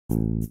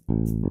What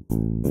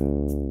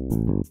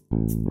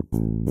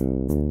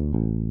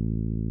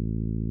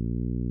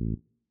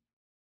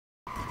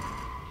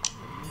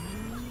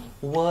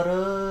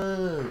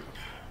up?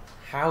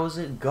 How's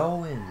it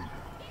going?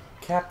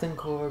 Captain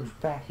Corb's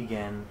back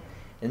again,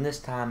 and this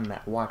time I'm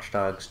at Watch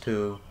Dogs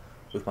 2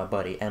 with my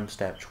buddy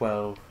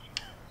MStep12.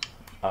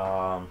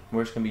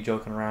 We're just gonna be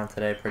joking around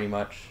today, pretty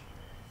much.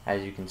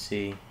 As you can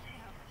see,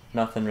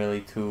 nothing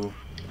really too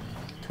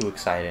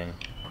exciting.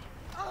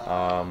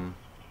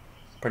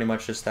 Pretty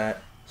much just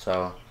that.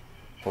 So,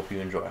 hope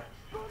you enjoy.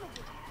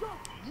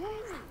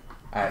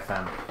 Alright,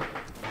 fam.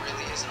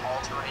 Really is an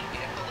all-terrain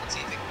vehicle. Let's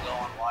see if it can go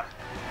on water.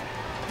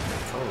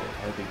 Oh,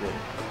 that'd be good.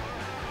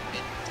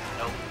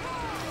 Nope.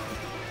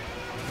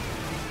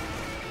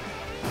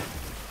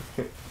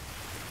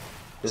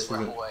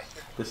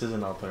 This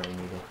isn't all-terrain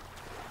either.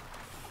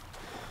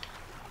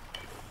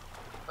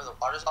 Oh, the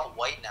water's all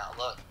white now.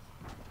 Look.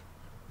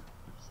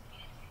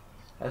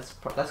 That's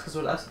because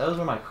that was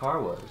where my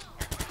car was.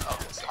 Oh,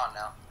 it's gone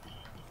now.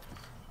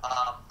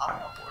 I'm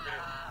gonna order.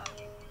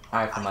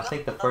 Alright, fam. I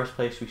think the first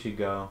place we should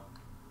go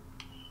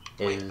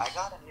is. Wait, I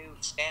got a new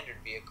standard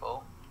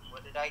vehicle.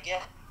 What did I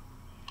get?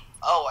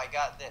 Oh, I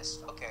got this.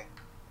 Okay.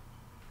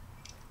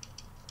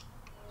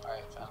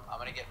 Alright, fam. I'm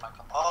gonna get my.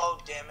 Oh,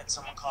 damn it!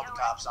 Someone called the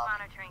cops on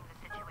me.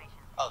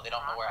 Oh, they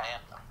don't know where I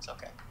am though. It's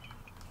okay.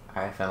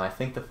 Alright, fam. I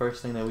think the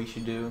first thing that we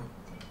should do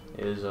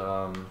is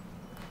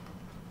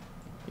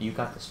you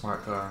got the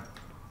smart car.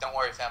 Don't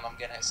worry, fam. I'm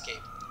gonna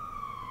escape.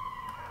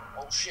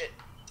 Oh shit!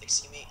 They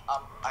see me.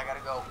 I gotta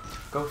go.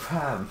 Go,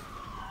 fam.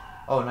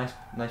 Oh, nice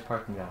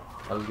parking job.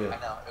 That was good. I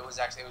know. It was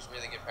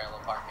really good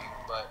parallel parking,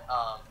 but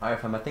Alright,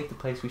 fam. I think the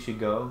place we should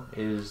go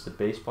is the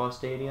baseball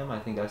stadium. I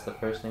think that's the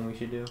first thing we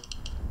should do.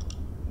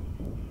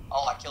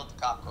 Oh, I killed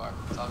the cop car.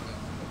 It's all good.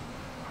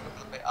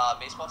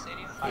 Baseball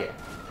stadium? Yeah.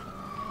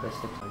 That's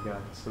oh my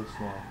god, it's so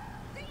small.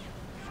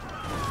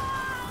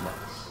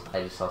 Nice.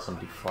 I just saw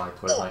somebody fly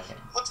towards my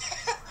camera. What the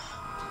hell?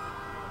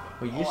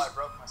 Wait, I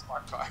broke my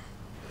smart car.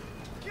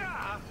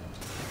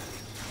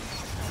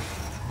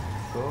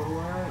 Go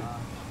away.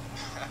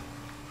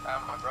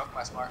 I broke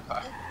my smart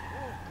car.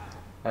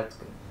 That's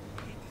good.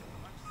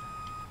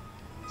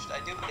 Should I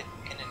do it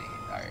in an...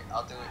 Alright,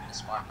 I'll do it in a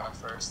smart car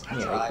first.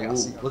 Yeah,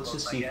 let's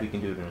just see if we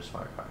can do it in a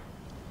smart car.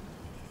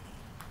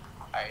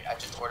 Alright, I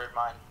just ordered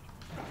mine.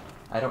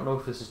 I don't know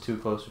if this is too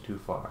close or too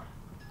far.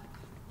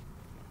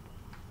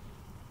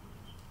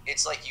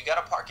 It's like you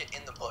gotta park it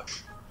in the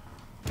bush.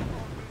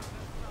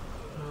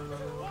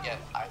 Yeah,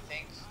 I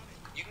think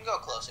you can go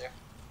closer.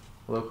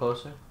 A little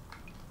closer?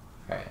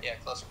 Alright. Yeah,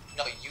 closer.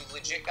 No, you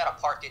legit gotta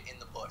park it in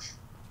the bush.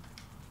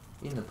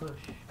 In the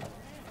bush.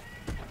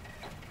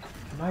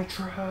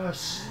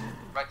 Nitrous!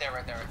 Right there,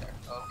 right there, right there.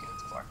 Oh, okay,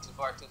 too far, too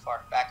far, too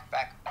far. Back,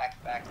 back,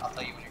 back, back. I'll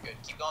tell you when you're good.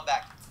 Keep going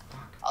back.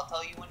 I'll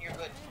tell you when you're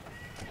good.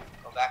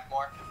 Go back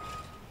more.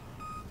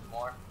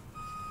 More.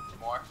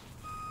 More.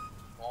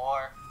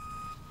 More.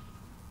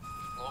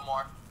 A little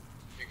more.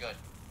 You're good.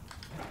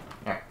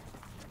 Alright.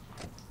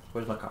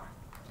 Where's my car?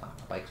 Oh,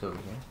 my bike's over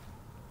here.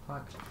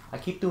 Fuck. I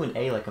keep doing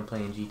A like I'm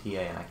playing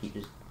GTA and I keep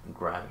just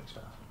grabbing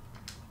stuff.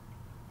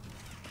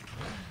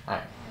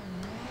 Alright.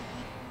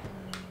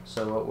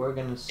 So what we're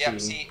gonna see...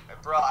 Yep, see,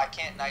 bro, I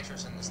can't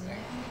nitrous in this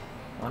thing.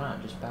 Why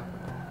not? Just back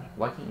up.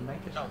 Why can't you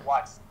nitrous? No,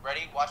 watch.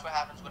 Ready? Watch what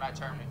happens when I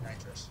turn in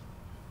nitrous.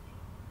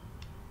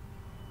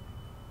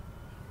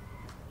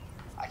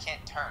 I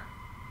can't turn.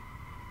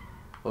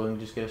 Well, then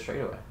just get a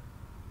straightaway.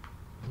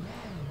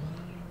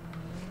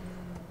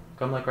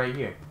 Come like right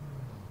here.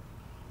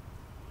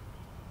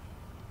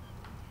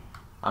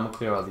 I'm gonna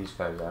clear all these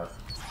cars out.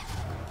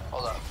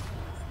 Hold up.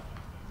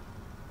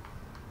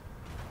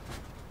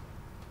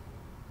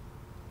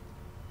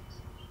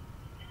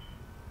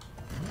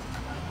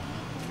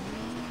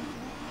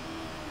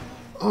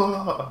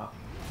 Oh,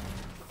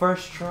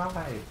 first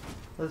try.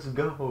 Let's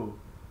go.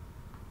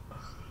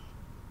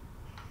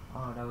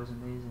 Oh, that was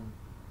amazing.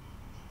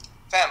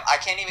 Fam, I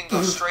can't even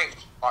go straight with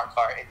the smart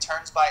car. It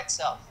turns by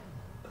itself.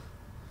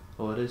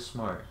 Well, it is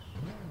smart.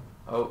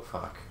 Oh,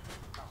 fuck.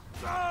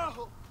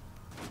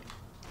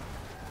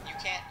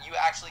 You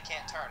actually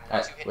can't turn.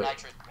 Once you hit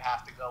nitrous, you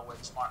have to go where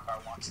the smart car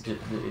wants to.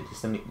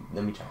 Just let me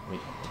try.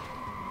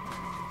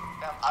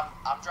 Fam,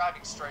 I'm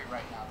driving straight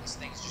right now. This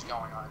thing's just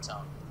going on its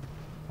own.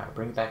 Alright,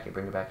 bring it back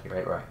here,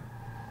 right, right.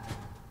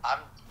 I'm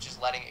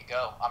just letting it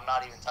go. I'm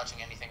not even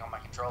touching anything on my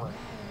controller.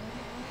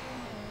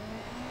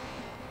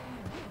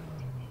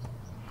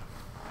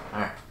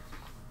 Alright.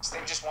 This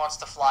thing just wants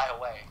to fly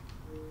away.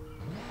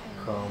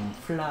 Come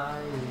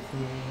fly with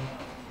me.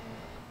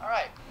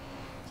 Alright.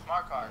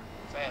 Smart car.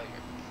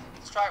 Failure.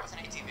 Let's try it with an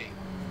ATV.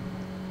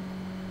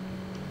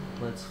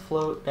 Let's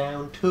float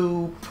down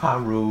to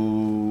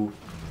Peru.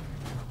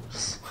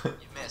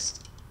 You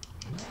missed.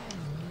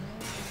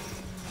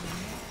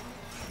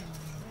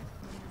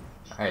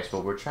 Alright, so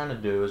what we're trying to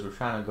do is we're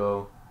trying to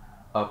go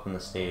up in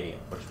the stadium,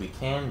 which we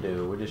can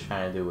do. We're just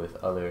trying to do with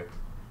other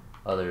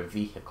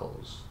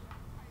vehicles.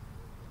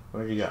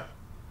 Where'd you go?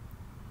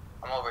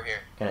 I'm over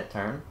here. Can it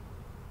turn?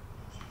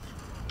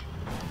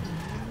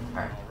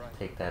 Alright.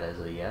 take that as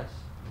a yes.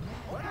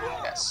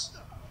 Yes.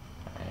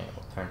 Alright,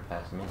 we'll turn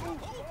past me.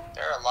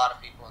 There are a lot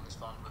of people in this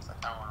phone booth. I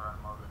kind of want to run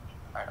them over.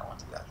 Alright, I won't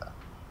do that though.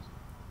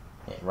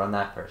 Yeah, run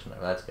that person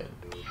over. That's good.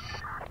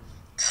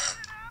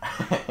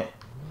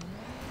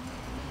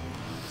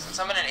 Since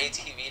I'm in an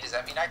ATV, does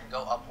that mean I can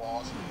go up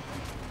walls?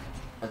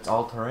 It's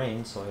all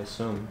terrain, so I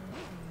assume.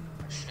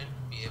 I should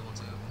be able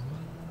to.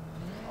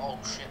 Oh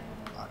shit.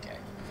 Okay.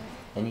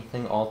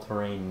 Anything all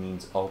terrain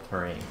means all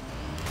terrain.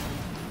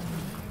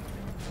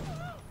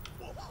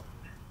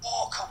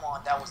 Oh, come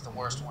on. That was the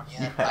worst one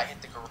yet. I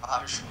hit the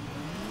garage.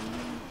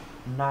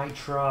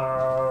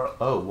 Nitro.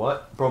 Oh,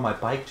 what? Bro, my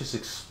bike just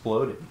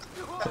exploded.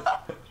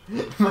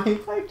 My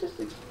bike just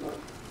exploded.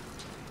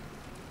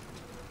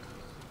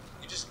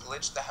 You just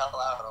glitched the hell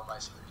out on my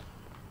screen.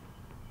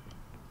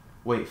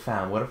 Wait,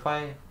 fam, what if I...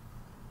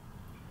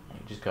 Hey,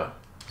 just go.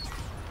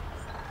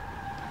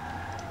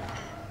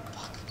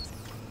 Fuck.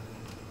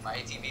 My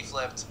ATV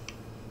flipped.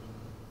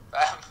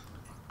 Fam,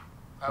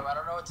 I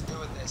don't know what to do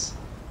with this.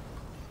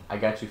 I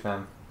got you,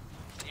 fam.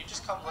 Can you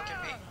just come look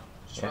at me?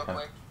 Just Yeah, real fam.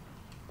 quick.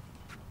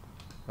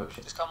 Oh,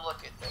 shit. Just come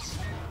look at this.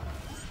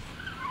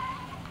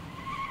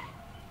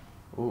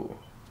 Ooh.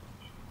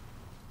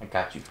 I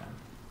got you, fam.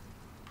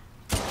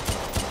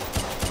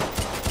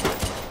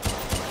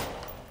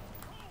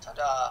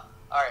 Ta-da.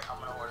 Alright, I'm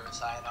gonna order a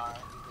sayonara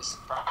and do this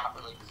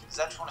properly. Because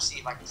I just want to see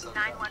if I can still do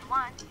it.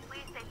 911,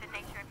 please state the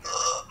nature of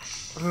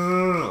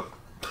your...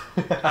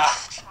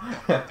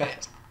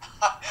 Bitch.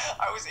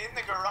 I was in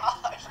the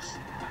garage.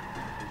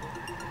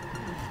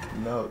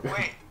 No.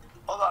 Wait,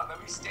 hold on, let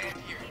me stand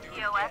here and do it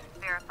POS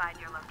again. verified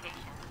your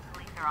location.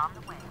 Police are on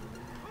the way.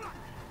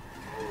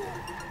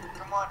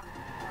 Come on.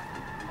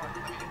 Let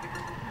me get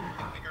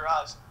in the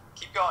garage.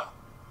 Keep going.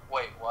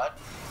 Wait, what?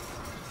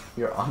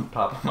 You're on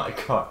top of my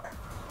car.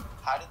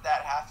 How did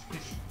that happen?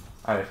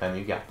 Alright, fam,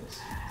 you got this.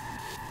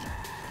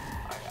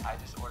 I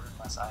just ordered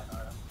my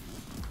sayonara.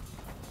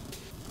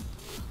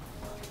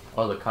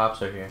 Oh, the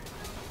cops are here.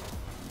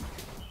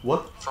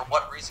 What? For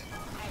what reason?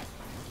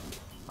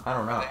 I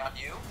don't know. Are they on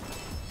you?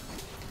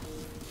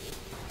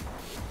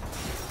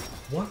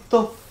 What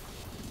the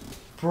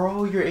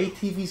Bro, your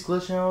ATV's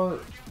glitching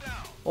out.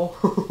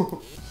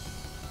 Oh.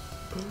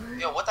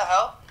 Yo, what the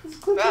hell? It's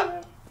glitching Bam.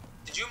 out.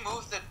 Did you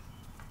move the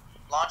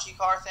launchy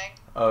car thing?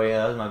 Oh yeah,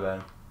 that was my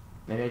bad.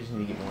 Maybe I just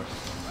need to get more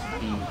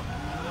speed.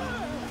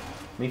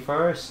 Me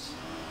first.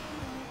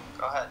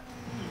 Go ahead.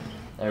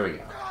 There we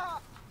go.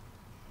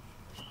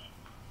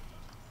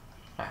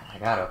 Alright, I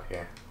got up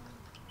here.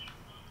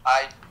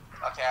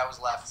 Okay, I was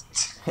left.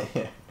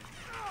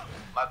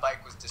 My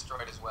bike was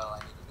destroyed as well. I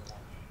needed it.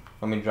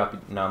 Want me to drop you?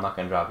 No, I'm not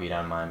gonna drop you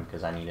down mine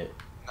because I need it.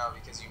 No,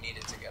 because you need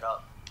it to get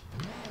up.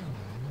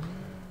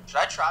 Should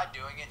I try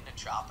doing it in a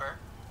chopper?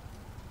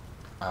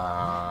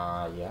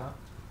 Yeah.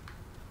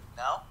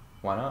 No?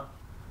 Why not?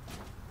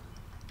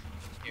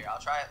 Here, I'll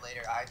try it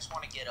later. I just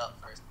want to get up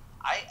first.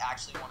 I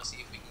actually want to see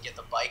if we can get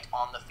the bike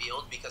on the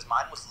field because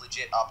mine was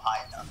legit up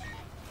high enough.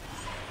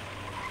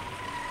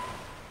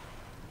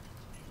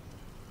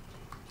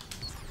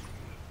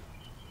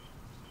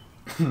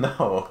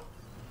 No.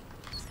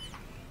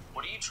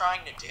 What are you trying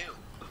to do?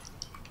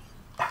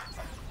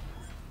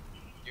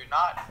 You're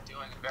not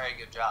doing a very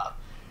good job.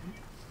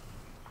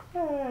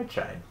 I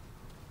tried.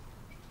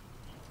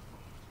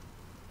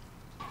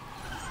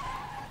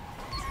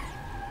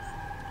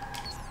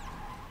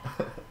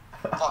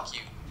 Fuck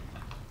you.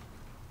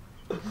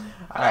 Did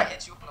I Alright.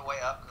 hit you on the way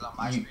up? Because on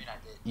my You- screen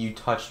I did. You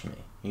touched me.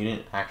 You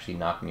didn't actually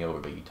knock me over,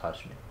 but you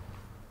touched me.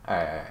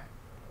 Alright.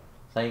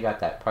 So now you got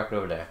that. Park it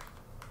over there.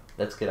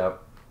 Let's get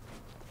up.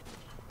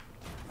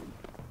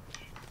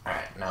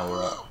 Alright, now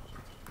we're up.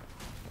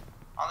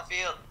 On the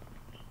field.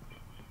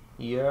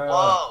 Yeah.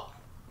 Whoa.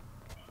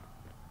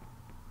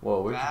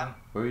 Whoa, Fam.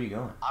 where are you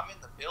going? I'm in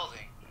the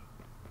building.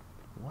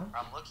 What?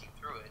 I'm looking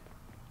through it.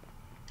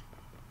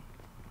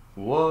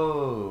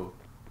 Whoa.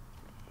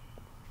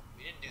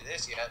 We didn't do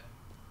this yet.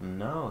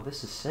 No,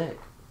 this is sick.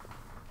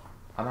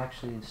 I'm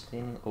actually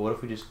standing. Oh, what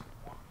if we just.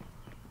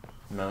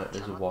 No,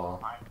 there's a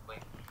wall. Wait,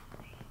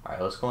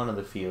 Alright, let's go into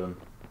the field.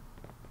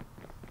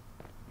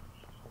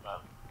 hold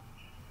up.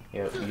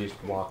 Yeah, you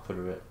just walk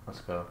through it.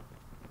 Let's go.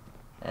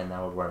 And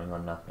now we're running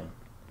on nothing.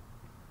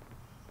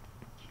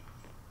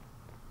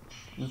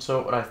 And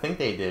so what I think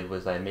they did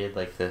was I made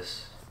like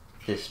this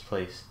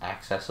place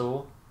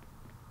accessible,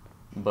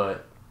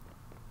 but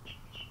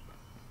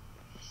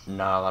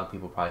not a lot of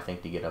people probably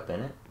think to get up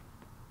in it.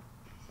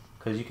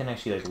 Cause you can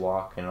actually like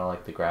walk and all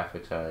like the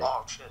graphics are like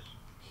Oh shit.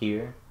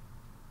 here,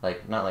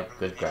 like not like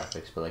good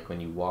graphics, but like when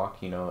you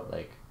walk, you know, it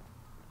like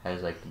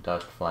has like the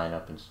dust flying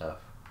up and stuff.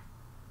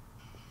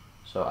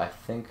 So I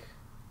think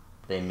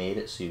they made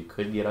it so you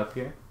could get up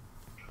here.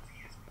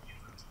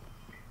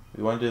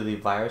 We want to do the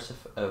virus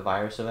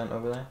event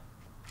over there?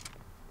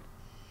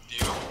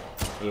 You.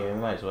 Yeah,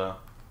 we might as well.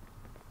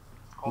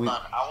 Hold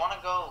on. I want to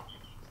go.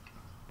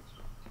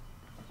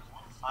 I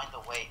want to find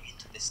a way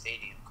into the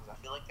stadium because I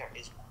feel like there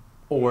is one.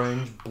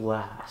 Orange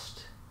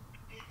Blast.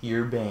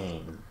 Your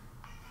bane.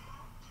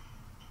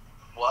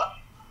 What?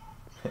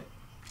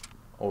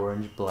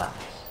 Orange Blast.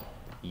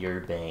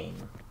 Your bane.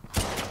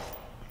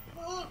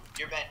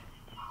 Your bane.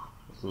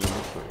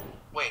 Liquor.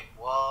 Wait,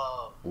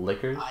 whoa.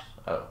 Liquors?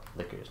 Oh,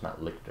 liquors,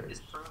 not lictors.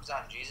 This proves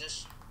on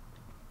Jesus.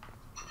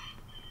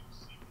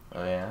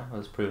 Oh yeah?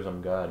 This proves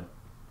I'm God.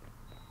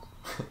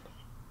 Oh,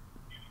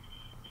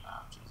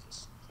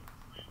 Jesus.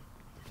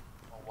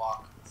 I'll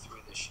walk through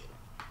this shit.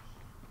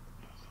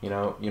 You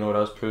know what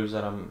else proves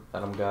that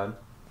I'm God?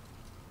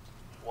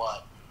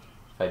 What?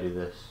 If I do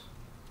this.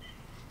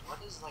 What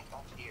is like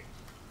up here?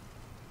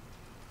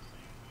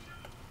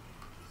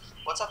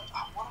 What's up?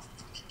 I wanna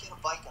fucking get a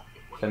bike up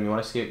here. What Tim, you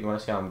wanna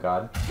see how I'm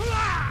God?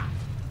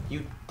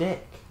 You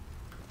dick.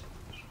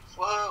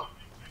 Whoa!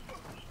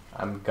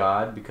 I'm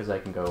God because I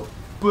can go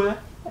 "Bleh,"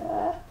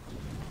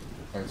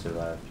 and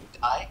survive. Did you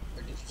die?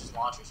 Or did you just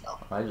launch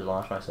yourself? I just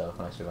launched myself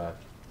and I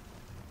survived.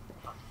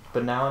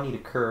 But now I need a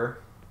cur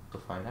to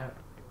find out.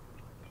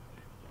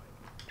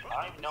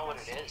 I don't even know what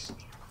it is.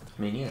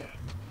 Me neither.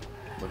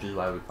 Which is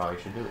why we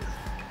probably should do it.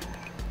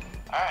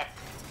 Alright.